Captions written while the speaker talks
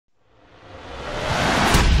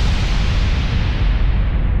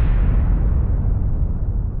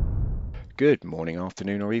Good morning,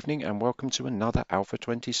 afternoon, or evening, and welcome to another Alpha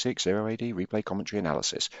 26 0AD replay commentary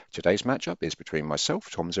analysis. Today's matchup is between myself,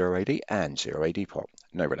 Tom 0AD, and 0AD Pop.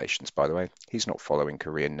 No relations, by the way. He's not following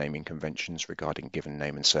Korean naming conventions regarding given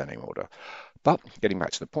name and surname order. But getting back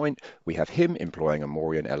to the point, we have him employing a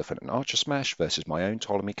Morian Elephant and Archer Smash versus my own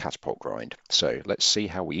Ptolemy Catapult Grind. So let's see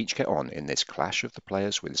how we each get on in this clash of the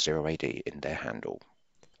players with 0AD in their handle.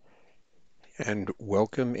 And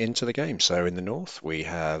welcome into the game. So in the north, we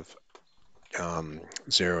have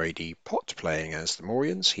 0AD Pot playing as the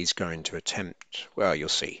Morians. He's going to attempt, well, you'll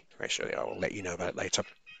see. Actually, I'll let you know about it later.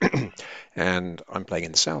 And I'm playing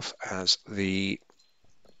in the south as the,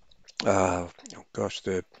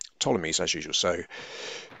 the Ptolemies as usual. So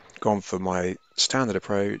gone for my standard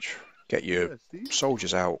approach, get your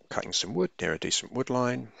soldiers out cutting some wood near a decent wood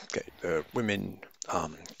line, get the women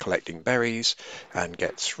collecting berries, and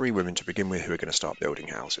get 3 women to begin with who are going to start building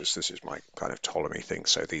houses. This is my kind of Ptolemy thing.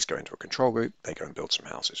 So these go into a control group, they go and build some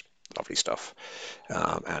houses. Lovely stuff.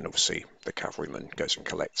 And obviously the cavalryman goes and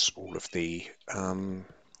collects all the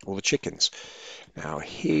chickens. Now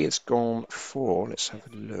he has gone for, let's have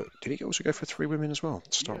a look. Did he also go for 3 women as well?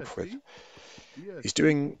 Let's start off with. He's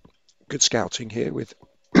doing good scouting here with,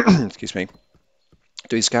 excuse me,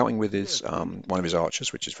 doing scouting with his one of his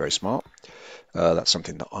archers, which is very smart. That's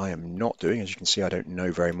something that I am not doing. As you can see, I don't know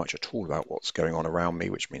very much at all about what's going on around me,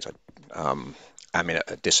 which means I'm in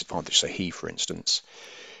a disadvantage. So he, for instance,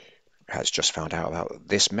 has just found out about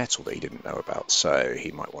this metal that he didn't know about. So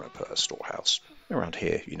he might want to put a storehouse around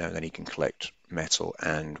here, and then he can collect metal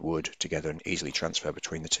and wood together and easily transfer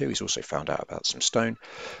between the two. He's also found out about some stone.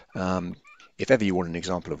 If ever you want an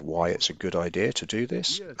example of why it's a good idea to do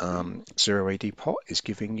this, 0AD Pot is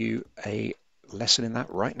giving you a lesson in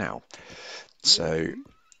that right now. So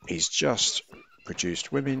he's just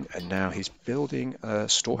produced women, and now he's building a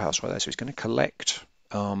storehouse right there. So he's going to collect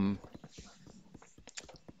the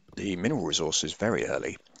mineral resources very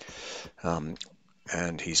early.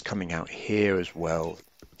 And he's coming out here as well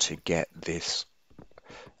to get this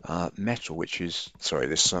metal, which is, sorry,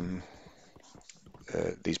 this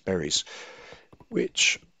these berries,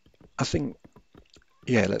 which I think,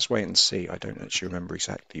 yeah, let's wait and see. I don't actually remember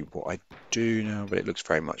exactly what I do now, but it looks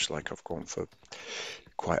very much like I've gone for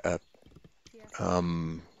quite a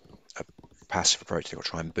passive approach. I think I'll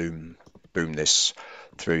try and boom this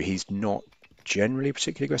through. He's not generally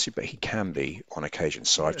particularly aggressive, but he can be on occasion.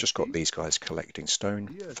 So I've just got these guys collecting stone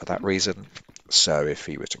for that reason. So if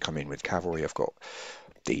he were to come in with cavalry, I've got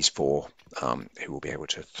these 4 who will be able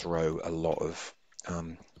to throw a lot of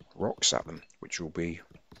rocks at them, which will be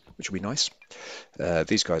nice.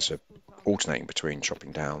 These guys are alternating between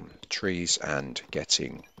chopping down trees and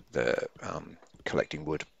getting the collecting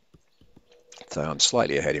wood. So I'm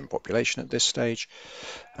slightly ahead in population at this stage.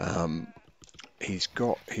 He's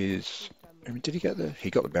got his, did he get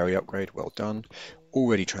he got the berry upgrade, well done.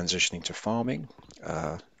 Already transitioning to farming.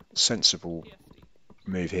 Sensible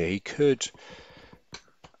move here. He could,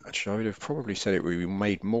 actually I would have probably said it would have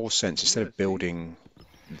made more sense instead of building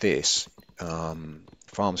this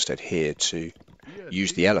farmstead here to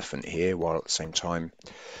use the elephant here while at the same time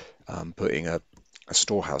putting a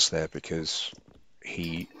storehouse there, because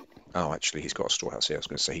he's got a storehouse here. I was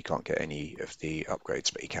going to say he can't get any of the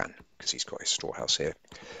upgrades, but he can because he's got his storehouse here.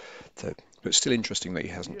 But still interesting that he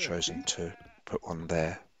hasn't chosen to put one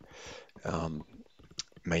there.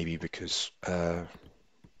 Maybe because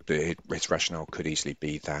his rationale could easily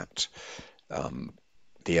be that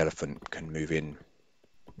the elephant can move in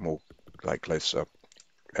more like closer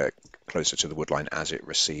to the woodline as it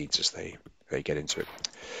recedes, as they get into it.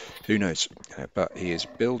 Who knows? But he is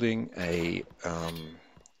building a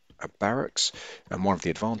barracks, and one of the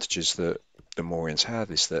advantages that the Morians have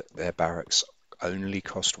is that their barracks only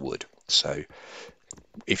cost wood. So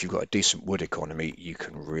if you've got a decent wood economy, you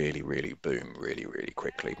can really boom really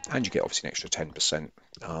quickly, and you get obviously an extra 10%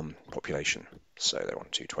 population. So they're on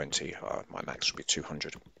 220. My max will be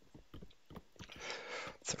 200.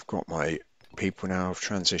 So I've got my people now. I've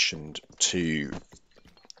transitioned to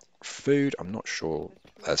food. I'm not sure.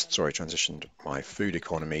 Transitioned my food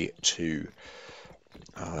economy to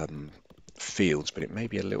fields, but it may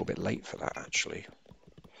be a little bit late for that actually.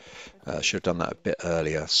 Should have done that a bit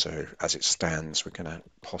earlier. So as it stands, we're going to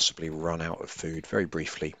possibly run out of food very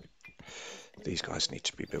briefly. These guys need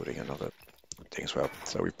to be building another thing as well.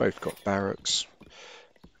 So we've both got barracks.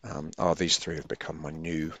 These 3 have become my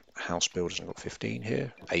new house builders. I've got 15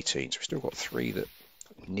 here, 18. So we've still got 3 that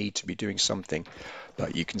need to be doing something.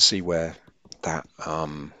 But you can see where that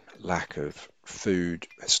lack of food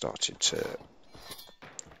has started to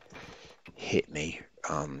hit me.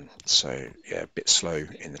 So yeah, a bit slow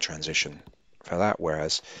in the transition for that,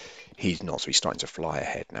 whereas he's not, so he's starting to fly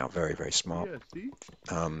ahead now. Very, very smart.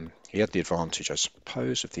 He had the advantage, I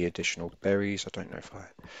suppose, of the additional berries. I don't know if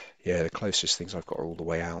yeah, the closest things I've got are all the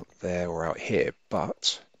way out there or out here,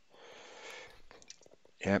 but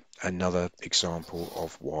yeah, another example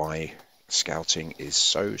of why scouting is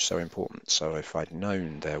so, so important. So if I'd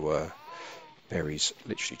known there were berries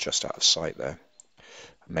literally just out of sight there,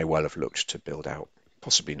 I may well have looked to build out.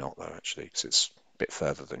 Possibly not though, actually, because it's a bit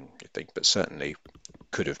further than you'd think, but certainly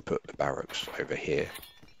could have put the barracks over here.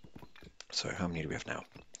 So how many do we have now?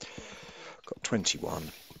 Got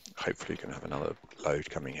 21. Hopefully going to have another load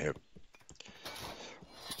coming here.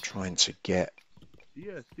 Trying to get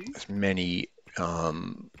as many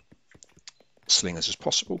slingers as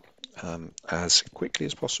possible, as quickly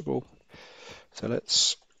as possible. So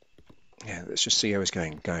let's just see how it's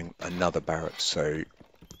going. Going another barracks. So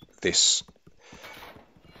this,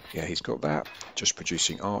 yeah, he's got that, just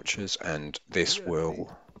producing archers, and this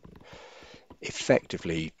will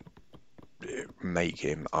effectively make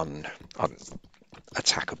him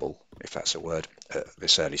unattackable, if that's a word, at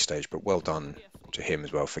this early stage. But well done to him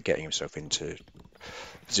as well for getting himself into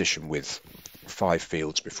position with 5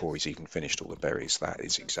 fields before he's even finished all the berries. That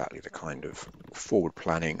is exactly the kind of forward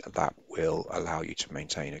planning that will allow you to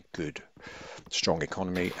maintain a good, strong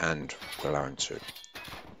economy, and will allow him to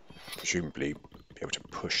presumably be able to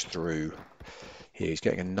push through. Here he's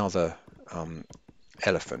getting another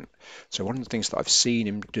elephant. So one of the things that I've seen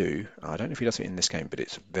him do, I don't know if he does it in this game, but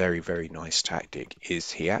it's a very, very nice tactic,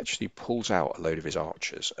 is he actually pulls out a load of his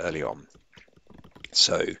archers early on.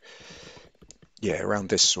 So yeah, around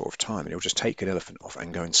this sort of time, and he'll just take an elephant off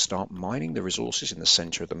and go and start mining the resources in the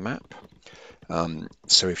center of the map.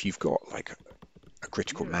 So if you've got like a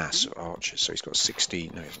critical mass of archers, so he's got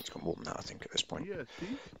 16, no, he's got more than that, I think, at this point.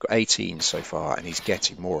 Got 18 so far, and he's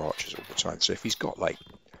getting more archers all the time. So if he's got like,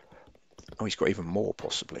 oh, he's got even more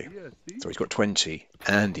possibly. So he's got 20,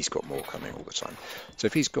 and he's got more coming all the time. So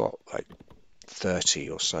if he's got like 30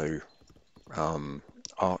 or so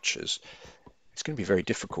archers, it's going to be very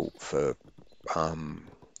difficult for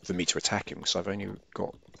me to attack him, because I've only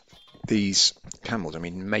got these camels. I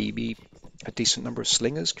mean, maybe a decent number of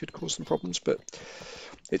slingers could cause them problems, but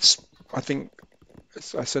I think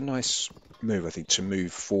it's a nice move, I think, to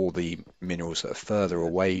move for the minerals that are further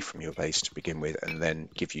away from your base to begin with, and then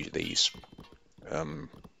give you these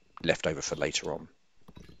left over for later on.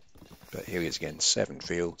 But here he is again, 7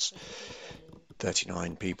 fields,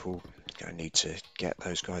 39 people. Going to need to get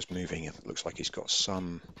those guys moving. It looks like he's got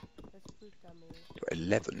some.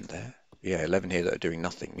 11 there. Yeah, 11 here that are doing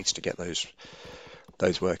nothing. Needs to get those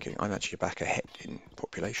working. I'm actually back ahead in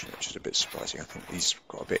population, which is a bit surprising. I think he's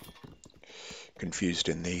got a bit confused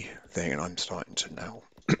in the thing, and I'm starting to now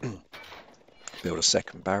build a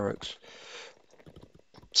second barracks.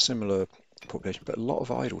 Similar population, but a lot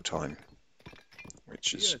of idle time,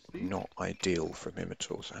 which is not ideal from him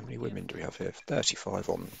at all. So how many women do we have here? 35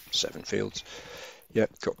 on 7 fields.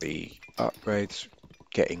 Yep, got the upgrades.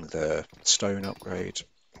 Getting the stone upgrade,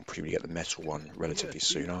 we'll probably get the metal one relatively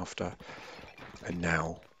soon after, and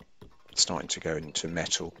now starting to go into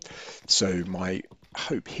metal. So my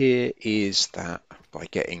hope here is that by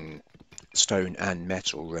getting stone and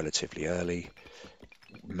metal relatively early,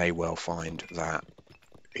 may well find that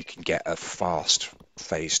it can get a fast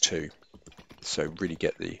phase 2. So really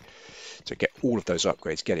get all of those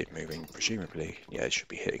upgrades, get it moving. Presumably, yeah, it should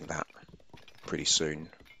be hitting that pretty soon.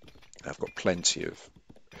 I've got plenty of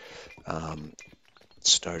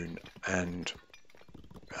stone and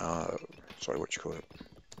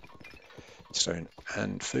stone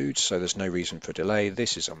and food, so there's no reason for delay.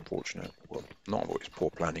 This is unfortunate. Well, not always poor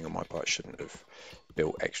planning on my part. I shouldn't have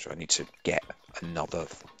built extra. I need to get another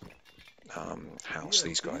house.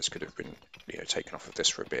 These guys could have been, taken off of this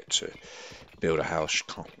for a bit to build a house.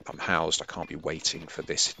 I'm housed. I can't be waiting for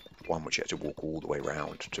this one, which you have to walk all the way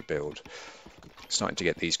around to build. Starting to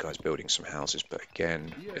get these guys building some houses, but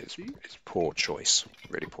again, it's poor choice,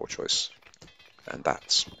 really poor choice, and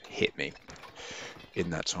that's hit me. In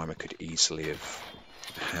that time, I could easily have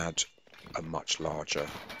had a much larger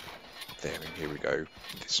there, and here we go.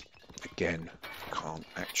 This again can't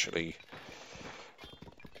actually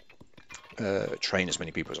train as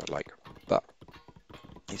many people as I'd like, but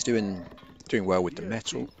he's doing well with the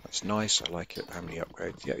metal. That's nice. I like it. How many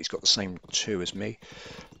upgrades? Yeah, he's got the same 2 as me,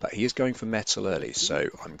 but he is going for metal early, so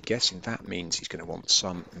I'm guessing that means he's going to want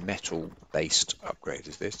some metal-based upgrades.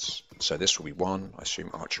 Is this? So this will be 1, I assume,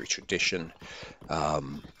 archery tradition.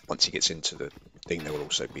 Once he gets into the thing, there will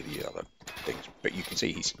also be the other things. But you can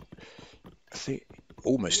see he's, I think,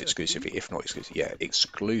 almost exclusively, if not exclusively,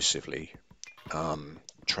 exclusively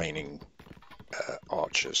training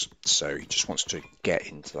archers, so he just wants to get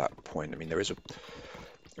into that point. I mean, there is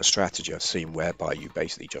a strategy I've seen whereby you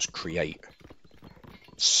basically just create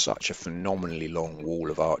such a phenomenally long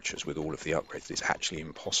wall of archers with all of the upgrades that it's actually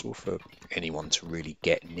impossible for anyone to really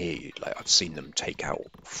get near you. Like, I've seen them take out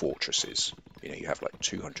fortresses. You know, you have like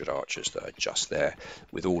 200 archers that are just there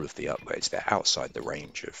with all of the upgrades. They're outside the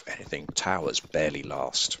range of anything. Towers barely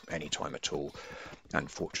last any time at all, and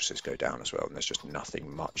fortresses go down as well, and there's just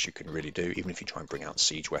nothing much you can really do. Even if you try and bring out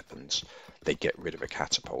siege weapons, they get rid of a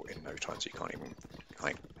catapult in no time, so you can't even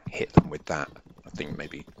like hit them with that. I think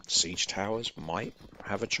maybe siege towers might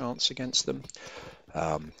have a chance against them,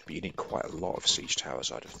 but you need quite a lot of siege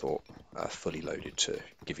towers, I'd have thought, fully loaded to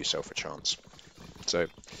give yourself a chance. So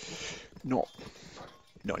not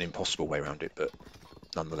an impossible way around it, but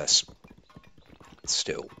nonetheless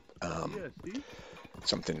still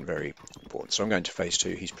something very important. So I'm going to phase 2.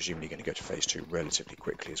 He's presumably going to go to phase 2 relatively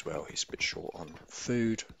quickly as well. He's a bit short on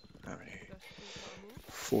food. How many?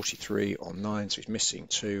 43 on 9, so he's missing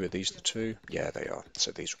 2. Are these the 2? Yeah, they are.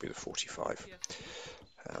 So these will be the 45.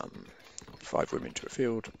 5 women to a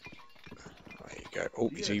field. There you go. Oh,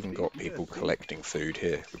 he's even got people collecting food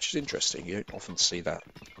here, which is interesting. You don't often see that.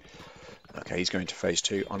 Okay, he's going to phase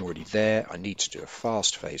 2. I'm already there. I need to do a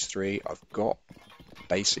fast phase 3. I've got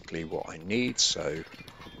basically what I need, so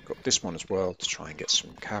I've got this one as well to try and get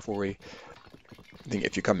some cavalry. I think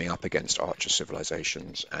if you're coming up against archer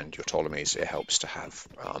civilizations and your Ptolemies, it helps to have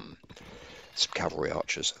some cavalry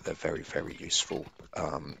archers. They're very, very useful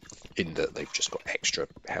in that they've just got extra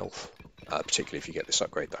health, particularly if you get this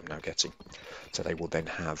upgrade that I'm now getting. So they will then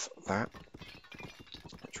have that,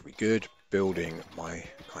 which will be good. Building my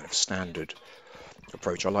kind of standard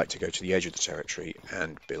approach, I like to go to the edge of the territory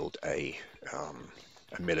and build a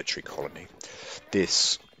military colony.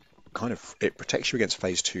 This kind of, it protects you against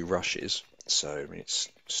phase 2 rushes. So I mean, it's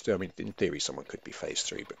still, I mean, in theory someone could be phase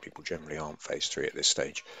 3, but people generally aren't phase 3 at this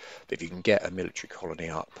stage. But if you can get a military colony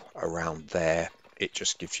up around there, it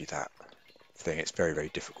just gives you that thing. It's very, very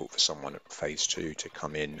difficult for someone at phase 2 to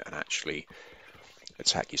come in and actually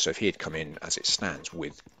attack you. So if he had come in as it stands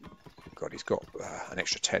with, God, he's got an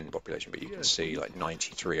extra 10 population, but you can see like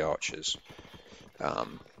 93 archers.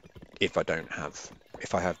 If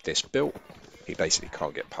I have this built, he basically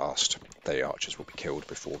can't get past. The archers will be killed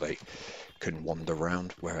before they can wander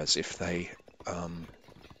around, whereas if they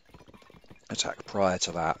attack prior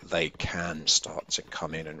to that, they can start to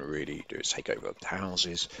come in and really take over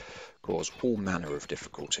houses, cause all manner of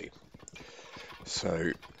difficulty.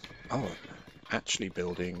 So, actually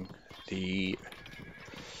building the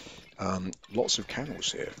lots of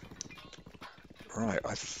canals here. Right,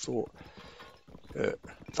 I thought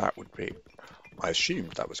that would be, I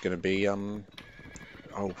assumed that was going to be, oh,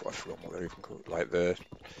 I forgot what they're even called, like the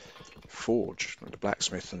forge, and the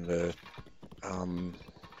blacksmith, and the,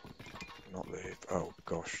 not the, oh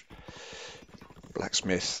gosh,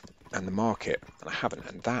 blacksmith and the market, and I haven't,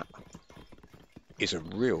 and that is a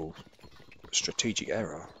real strategic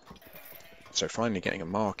error. So finally getting a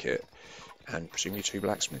market, and presumably 2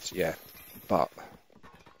 blacksmiths, yeah, but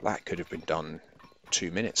that could have been done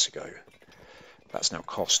 2 minutes ago. That's now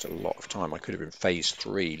cost a lot of time. I could have been phase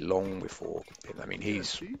 3 long before. I mean,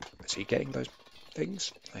 is he getting those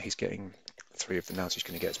things? He's getting 3 of them now, so he's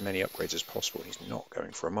going to get as many upgrades as possible. He's not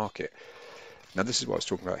going for a market. Now, this is what I was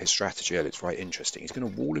talking about, his strategy earlier. It's right interesting. He's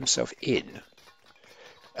going to wall himself in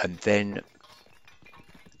and then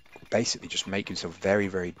basically just make himself very,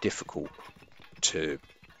 very difficult to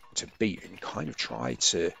beat and kind of try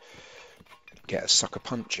to get a sucker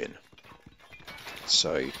punch in.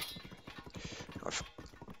 So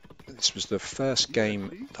this was the first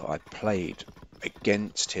game that I played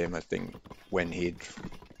against him, I think, when he'd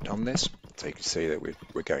done this. So you can see that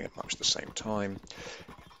we're going at much the same time,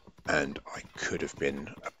 and I could have been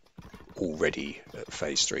already at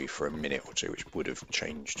phase 3 for a minute or 2, which would have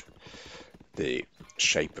changed the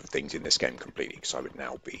shape of things in this game completely, because I would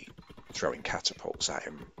now be throwing catapults at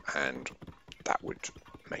him, and that would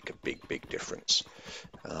make a big, big difference.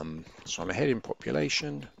 So I'm ahead in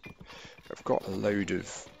population. I've got a load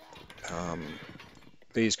of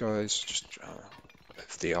these guys, just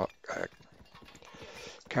the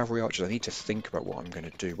cavalry archers. I need to think about what I'm going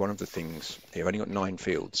to do. One of the things, you've only got 9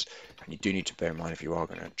 fields, and you do need to bear in mind, if you are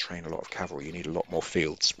going to train a lot of cavalry, you need a lot more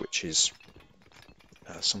fields, which is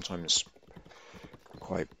sometimes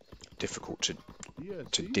quite difficult to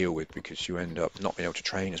deal with, because you end up not being able to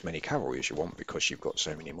train as many cavalry as you want, because you've got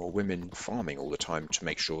so many more women farming all the time to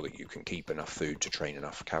make sure that you can keep enough food to train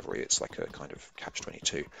enough cavalry. It's like a kind of catch-22.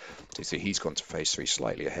 So you see he's gone to phase 3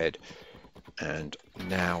 slightly ahead, and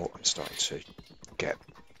now I'm starting to get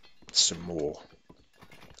some more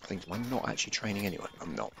I think, am I not actually training anyone?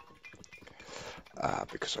 I'm not.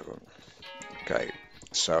 Because I've got... Okay,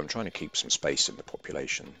 so I'm trying to keep some space in the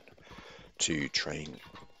population to train.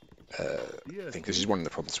 I think this is one of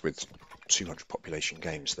the problems with 200 population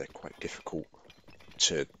games. They're quite difficult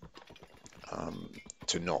to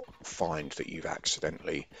not find that you've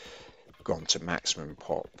accidentally gone to maximum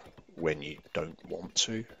pop when you don't want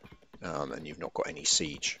to, and you've not got any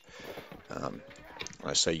siege.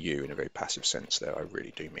 I say you in a very passive sense there, I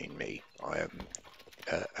really do mean me. I am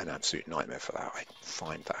an absolute nightmare for that. I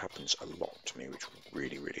find that happens a lot to me, which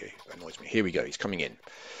really, really annoys me. Here we go, he's coming in.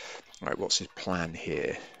 Right, what's his plan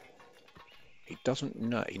here? He doesn't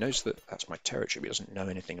know, he knows that that's my territory, but he doesn't know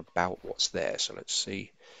anything about what's there, so let's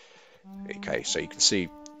see. Okay, so you can see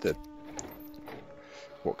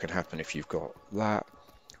what can happen if you've got that.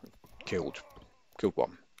 Killed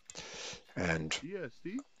one, and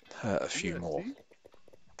hurt a few more.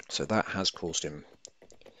 So that has caused him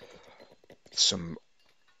some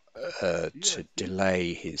to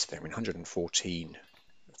delay his thing. I mean, 114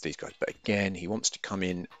 of these guys, but again, he wants to come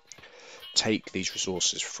in, take these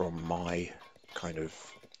resources from my kind of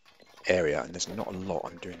area, and there's not a lot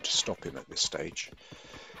I'm doing to stop him at this stage.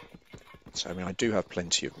 So I mean, I do have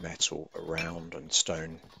plenty of metal around and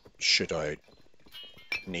stone should I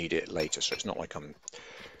need it later, so it's not like I'm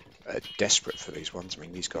desperate for these ones. I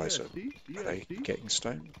mean, these guys are they getting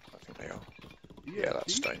stone? I think they are. Yeah,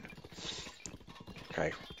 that's stone.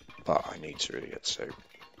 Okay, but I need to really get, so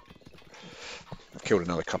I've killed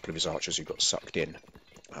another couple of his archers who got sucked in.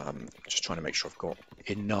 Just trying to make sure I've got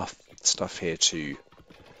enough stuff here to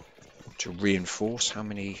reinforce. How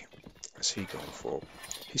many has he gone for?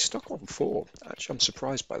 He's stuck on 4. Actually, I'm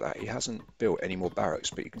surprised by that. He hasn't built any more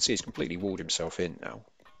barracks, but you can see he's completely walled himself in now.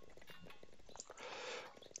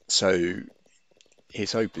 So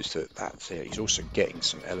his hope is that that's it. He's also getting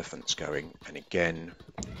some elephants going, and again,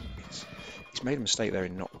 he's made a mistake there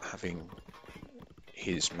in not having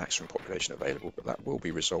his maximum population available, but that will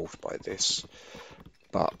be resolved by this.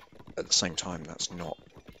 But at the same time, that's not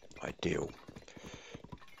ideal.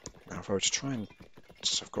 Now, if I were to try and,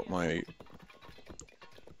 so I've got my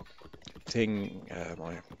thing,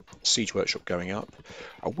 my siege workshop going up.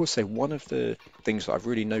 I will say one of the things that I've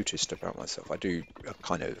really noticed about myself, I do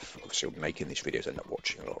kind of, obviously making these videos, end up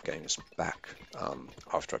watching a lot of games back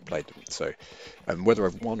after I've played them. So whether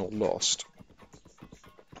I've won or lost,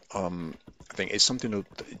 I think it's something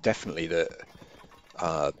that definitely that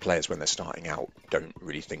players when they're starting out don't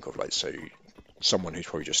really think of. Like, so someone who's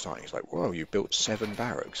probably just starting is like, whoa, you built 7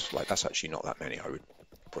 barracks. Like, that's actually not that many. I would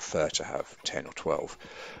prefer to have 10 or 12,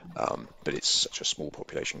 but it's such a small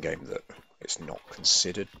population game that it's not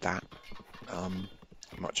considered that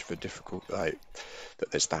much of a difficult, that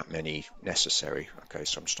there's that many necessary. Okay,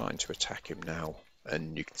 so I'm starting to attack him now,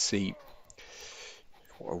 and you can see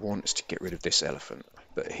what I want is to get rid of this elephant,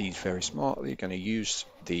 but he's very smartly going to use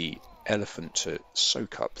the elephant to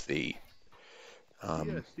soak up the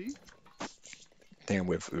thing.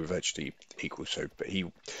 We're virtually equal, so but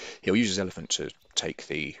he'll use his elephant to take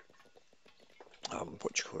the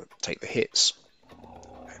take the hits.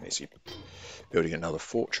 And is he building another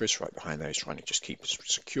fortress right behind there? He's trying to just keep as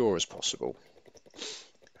secure as possible,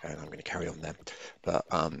 and I'm going to carry on then. But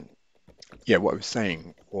yeah, what I was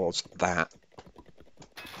saying was that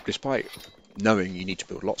despite knowing you need to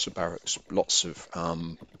build lots of barracks, lots of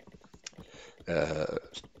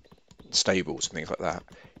stables and things like that,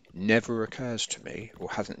 never occurs to me, or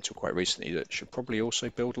hasn't until quite recently, that should probably also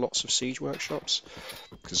build lots of siege workshops,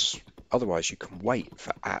 because otherwise you can wait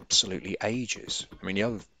for absolutely ages. I mean,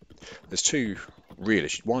 there's 2 real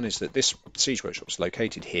issues. One is that this siege workshop is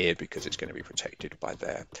located here because it's going to be protected by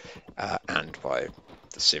there and by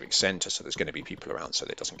the civic centre, so there's going to be people around so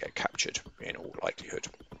that it doesn't get captured in all likelihood,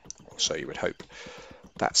 or so you would hope.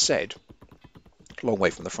 That said, long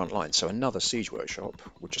way from the front line, so another siege workshop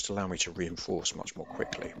would just allow me to reinforce much more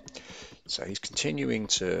quickly. So he's continuing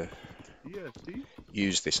to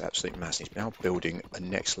use this absolute mass. He's now building a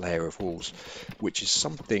next layer of walls, which is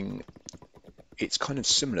something, it's kind of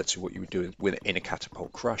similar to what you would do in a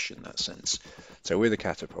catapult crush in that sense. So with a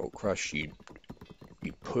catapult crush, you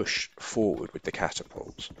push forward with the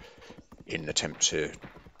catapults in an attempt to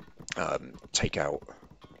take out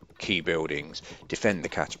key buildings, defend the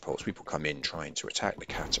catapults. People come in trying to attack the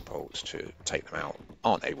catapults to take them out,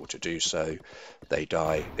 aren't able to do so, they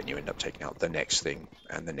die, then you end up taking out the next thing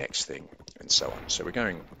and the next thing and so on. So we're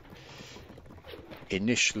going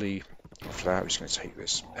initially flat. We're just going to take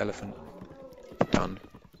this elephant. Done.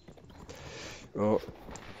 Well,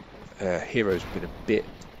 Hero's been a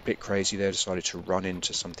bit crazy there, decided to run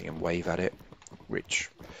into something and wave at it, which,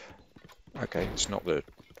 okay, it's not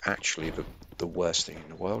actually the the worst thing in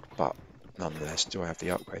the world, but nonetheless, do I have the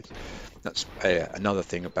upgrades? That's another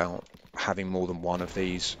thing about having more than one of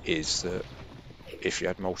these, is that if you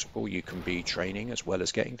had multiple, you can be training as well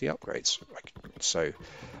as getting the upgrades. So you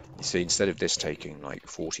see, instead of this taking like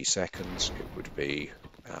 40 seconds, it would be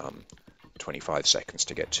 25 seconds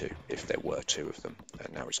to get 2 if there were 2 of them.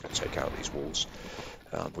 And now it's going to take out these walls,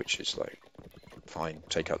 which is like, fine,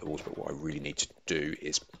 take out the walls, but what I really need to do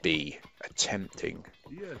is be attempting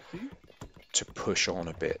to push on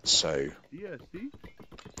a bit. So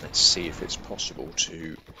let's see if it's possible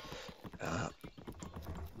to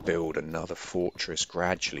build another fortress,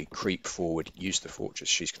 gradually creep forward, use the fortress.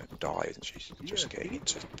 She's going to die, isn't she? She's just getting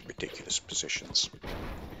into ridiculous positions.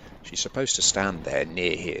 She's supposed to stand there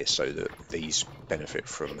near here so that these benefit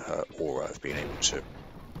from her aura of being able to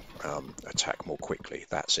attack more quickly.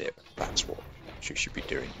 That's it. That's what she should be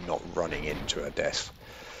doing, not running into her death.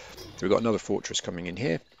 So we've got another fortress coming in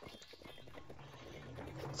here.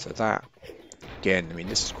 So that, again, I mean,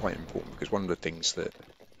 this is quite important, because one of the things that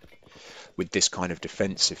with this kind of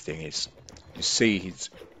defensive thing is, you see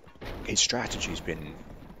his strategy's been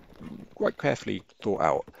quite carefully thought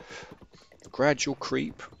out. The gradual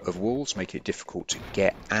creep of walls make it difficult to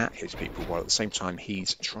get at his people, while at the same time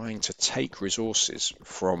he's trying to take resources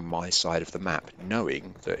from my side of the map,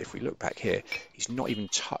 knowing that if we look back here, he's not even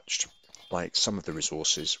touched like some of the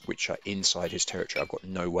resources which are inside his territory. I've got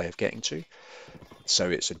no way of getting to. So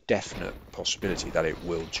it's a definite possibility that it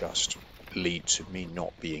will just lead to me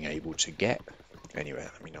not being able to get anywhere.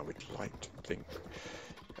 I mean, I would like to think,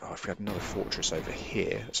 oh, if we had another fortress over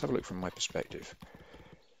here, let's have a look from my perspective.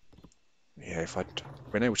 Yeah, if I'd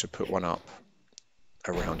been able to put one up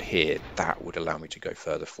around here, that would allow me to go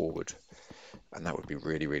further forward, and that would be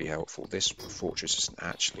really, really helpful. This fortress isn't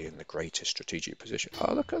actually in the greatest strategic position.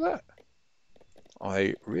 Oh, look at that.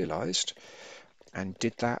 I realised and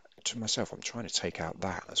did that to myself. I'm trying to take out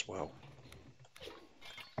that as well.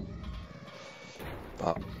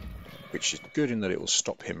 But, which is good in that it will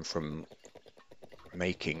stop him from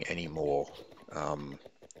making any more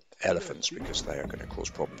elephants, because they are going to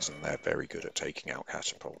cause problems, and they're very good at taking out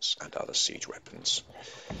catapults and other siege weapons.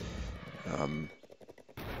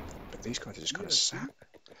 But these guys are just kind of sat,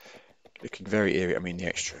 looking very eerie. I mean, the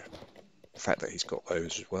extra fact that he's got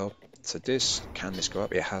those as well. So this, can this go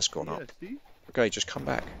up? It has gone up. Okay, just come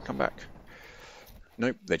back, come back.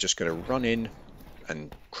 Nope, they're just going to run in,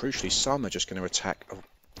 and crucially, some are just going to attack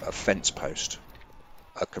a fence post.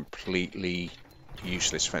 A completely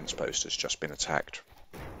useless fence post has just been attacked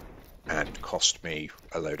and cost me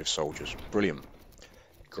a load of soldiers. Brilliant.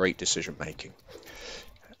 Great decision making.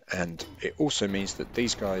 And it also means that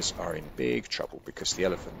these guys are in big trouble, because the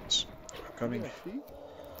elephants are coming.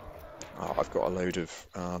 Oh, I've got a load of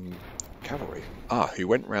cavalry. Who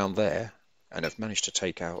went round there and have managed to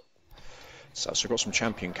take out. So I've got some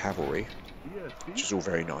champion cavalry, which is all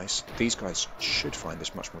very nice. These guys should find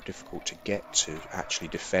this much more difficult to get to actually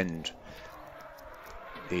defend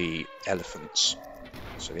the elephants.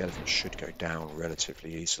 So the elephants should go down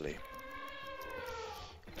relatively easily.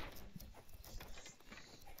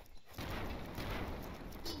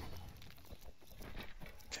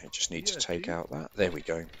 Okay, just need to take out that. There we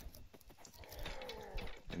go.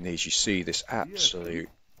 And as you see, this absolute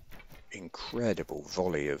incredible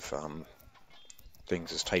volley of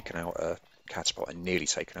things has taken out a catapult and nearly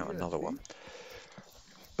taken out another one.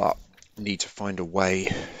 But need to find a way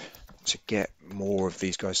to get more of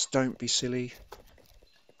these guys. Don't be silly.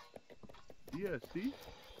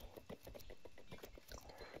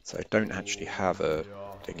 So I don't actually have a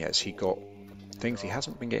thing yet. Has he got things? He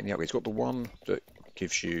hasn't been getting the upgrades. He's got the one that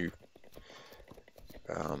gives you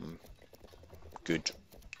good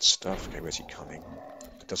stuff. Okay, where's he coming?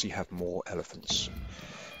 Does he have more elephants?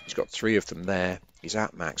 He's got 3 of them there. He's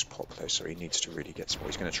at max pop though, so he needs to really get some more.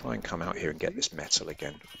 He's going to try and come out here and get this metal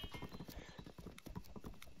again.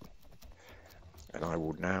 And I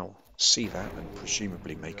will now see that and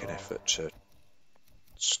presumably make an effort to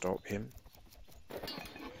stop him.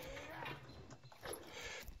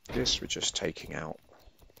 This, we're just taking out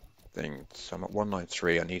things. So I'm at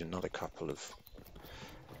 193. I need another couple of things.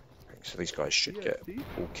 So these guys should get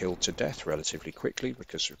all killed to death relatively quickly,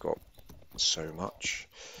 because we've got so much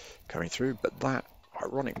coming through. But that,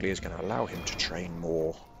 ironically, is going to allow him to train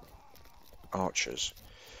more archers.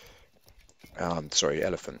 Sorry,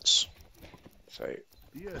 elephants. So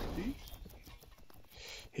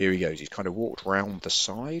here he goes. He's kind of walked round the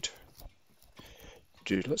side.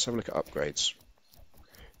 Dude, let's have a look at upgrades.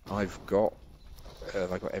 I've got,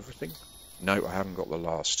 have I got everything? No, I haven't got the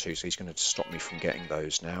last 2, so he's going to stop me from getting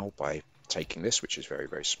those now by taking this, which is very,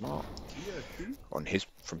 very smart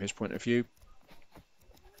from his point of view.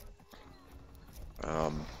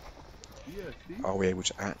 Are we able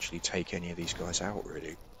to actually take any of these guys out,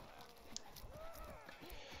 really?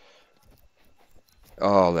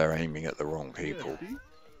 Oh, they're aiming at the wrong people.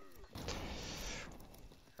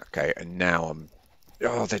 Okay, and now I'm...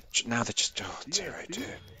 Oh, they're just... Oh, dear, oh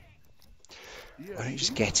dear. Why don't you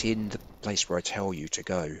just get in the place where I tell you to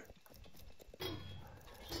go?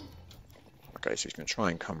 Okay, so he's going to try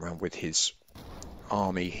and come around with his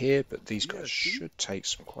army here, but these guys should take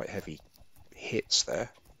some quite heavy hits there.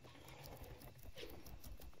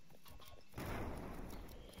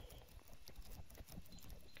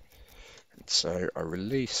 And so I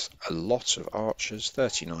release a lot of archers,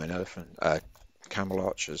 39 camel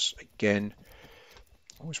archers again.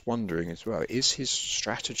 I was wondering as well, is his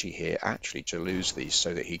strategy here actually to lose these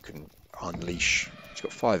so that he can unleash... He's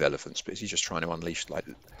got 5 elephants, but is he just trying to unleash like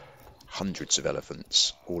hundreds of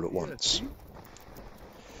elephants all at once?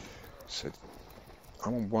 So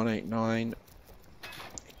I'm on 189.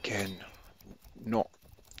 Again, not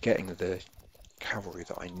getting the cavalry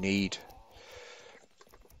that I need.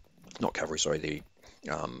 Not cavalry, sorry, the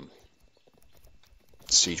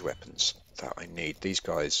siege weapons that I need. These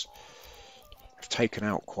guys have taken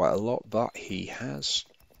out quite a lot, but he has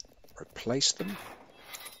replaced them.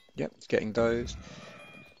 Yep, getting those.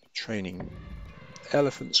 Training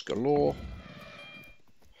elephants galore.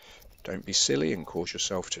 Don't be silly and cause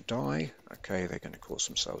yourself to die. Okay, they're going to cause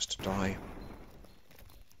themselves to die.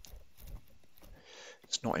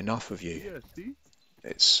 It's not enough of you.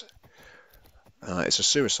 It's a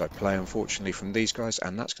suicide play, unfortunately, from these guys,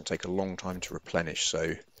 and that's going to take a long time to replenish.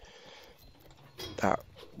 So that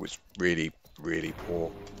was really, really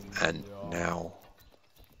poor. And now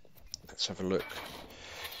let's have a look.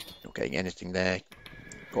 Not getting anything there.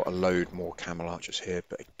 Got a load more camel archers here,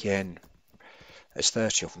 but again, there's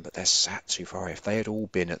 30 of them, but they're sat too far. If they had all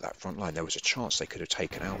been at that front line, there was a chance they could have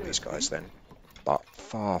taken out these guys then, but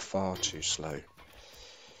far, far too slow.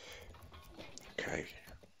 Okay,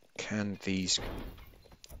 can these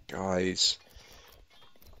guys...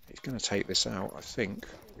 He's going to take this out, I think.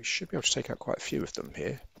 We should be able to take out quite a few of them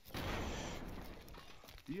here.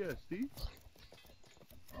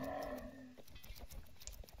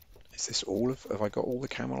 Is this all of... Have I got all the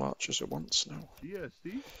camel archers at once now?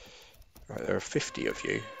 Right, there are 50 of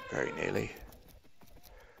you, very nearly.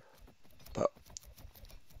 But,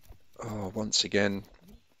 oh, once again,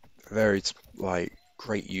 very, like,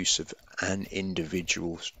 great use of an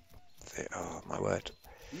individual... Oh, my word.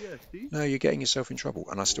 No, you're getting yourself in trouble.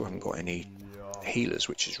 And I still haven't got any healers,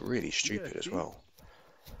 which is really stupid as well.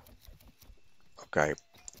 Okay,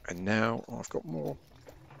 and now I've got more.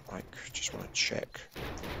 Like, just want to check.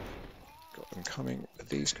 Got them coming. Are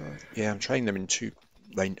these guys? Yeah, I'm training them in 2...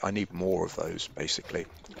 I need more of those, basically.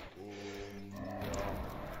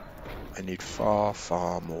 I need far,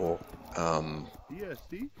 far more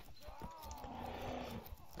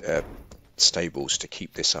stables to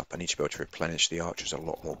keep this up. I need to be able to replenish the archers a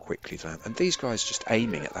lot more quickly than... And these guys just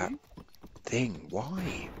aiming at that thing.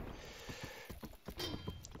 Why?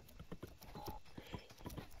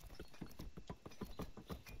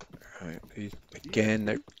 Right, again,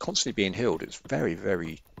 they're constantly being healed. It's very,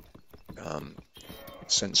 very...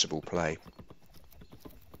 sensible play.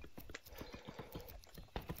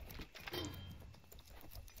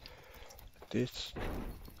 This.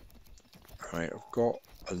 Right, I've got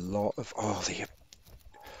a lot of... Oh,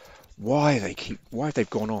 why have they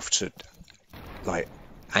gone off to, like,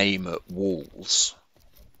 aim at walls?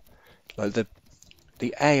 Like,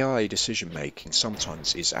 the AI decision making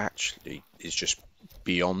sometimes is just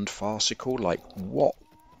beyond farcical. Like, what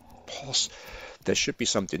there should be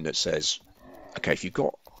something that says, okay, if you've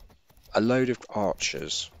got a load of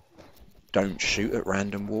archers, don't shoot at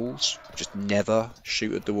random walls. Just never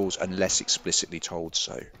shoot at the walls unless explicitly told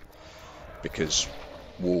so. Because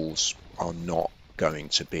walls are not going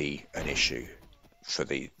to be an issue for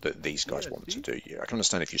that these guys want to do. Yeah, I can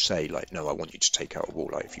understand if you say, like, no, I want you to take out a wall,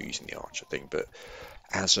 like if you're using the archer thing, but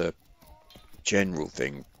as a general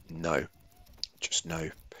thing, no. Just no.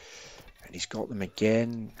 And he's got them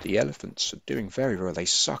again. The elephants are doing very well. They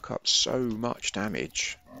suck up so much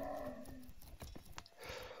damage.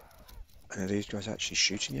 And are these guys actually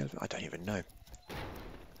shooting the elephant? I don't even know.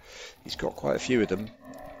 He's got quite a few of them.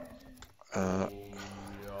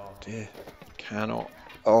 Dear. Cannot.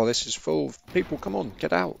 Oh, this is full of people. Come on,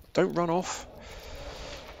 get out. Don't run off.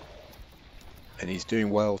 And he's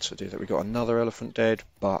doing well to do that. We've got another elephant dead,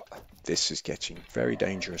 but this is getting very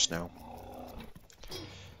dangerous now.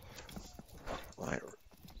 Like,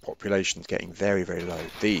 population's getting very, very low.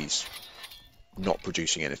 These not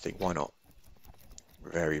producing anything. Why not?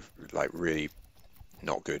 Very, like, really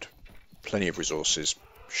not good. Plenty of resources,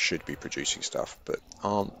 should be producing stuff, but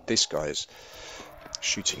aren't. This guy's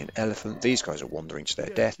shooting an elephant. These guys are wandering to their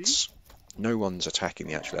deaths. No one's attacking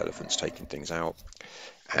the actual elephants, taking things out.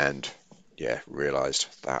 And yeah, realised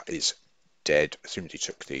that is dead. As soon as he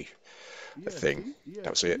took the thing, that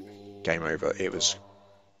was it. Game over. It was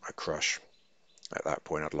a crush. At that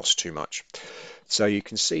point, I'd lost too much. So you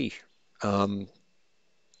can see, um,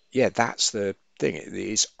 yeah, that's the thing. It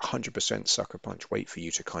is 100% sucker punch. Wait for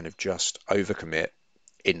you to kind of just overcommit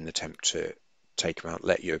in an attempt to take them out.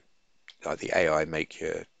 Let your the AI make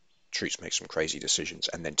your troops make some crazy decisions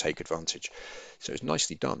and then take advantage. So it's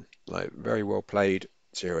nicely done. Like very well played.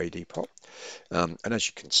 0 AD pop. And as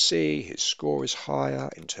you can see, his score is higher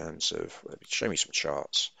in terms of, show me some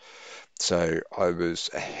charts. So I was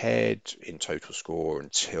ahead in total score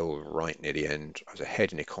until right near the end. I was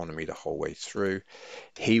ahead in economy the whole way through.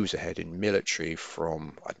 He was ahead in military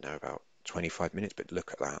from, I don't know, about 25 minutes, but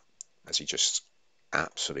look at that, as he just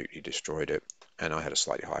absolutely destroyed it. And I had a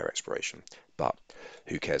slightly higher exploration, but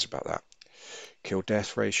who cares about that? Kill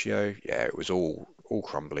death ratio, yeah, it was all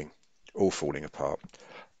crumbling, all falling apart.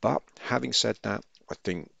 But having said that, I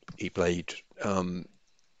think he played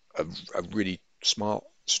a really smart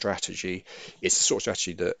strategy. It's the sort of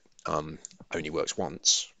strategy that only works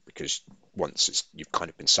once, because once you've kind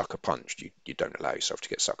of been sucker punched, you don't allow yourself to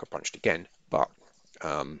get sucker punched again. But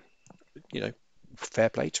um, you know, fair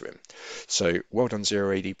play to him. So well done,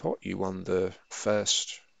 0 AD pot. You won the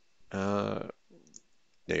first uh,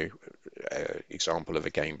 you know, example of a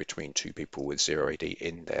game between two people with 0 AD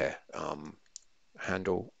in their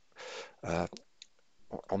handle uh,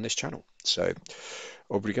 on this channel. So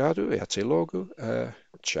obrigado e até logo.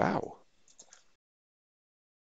 Ciao.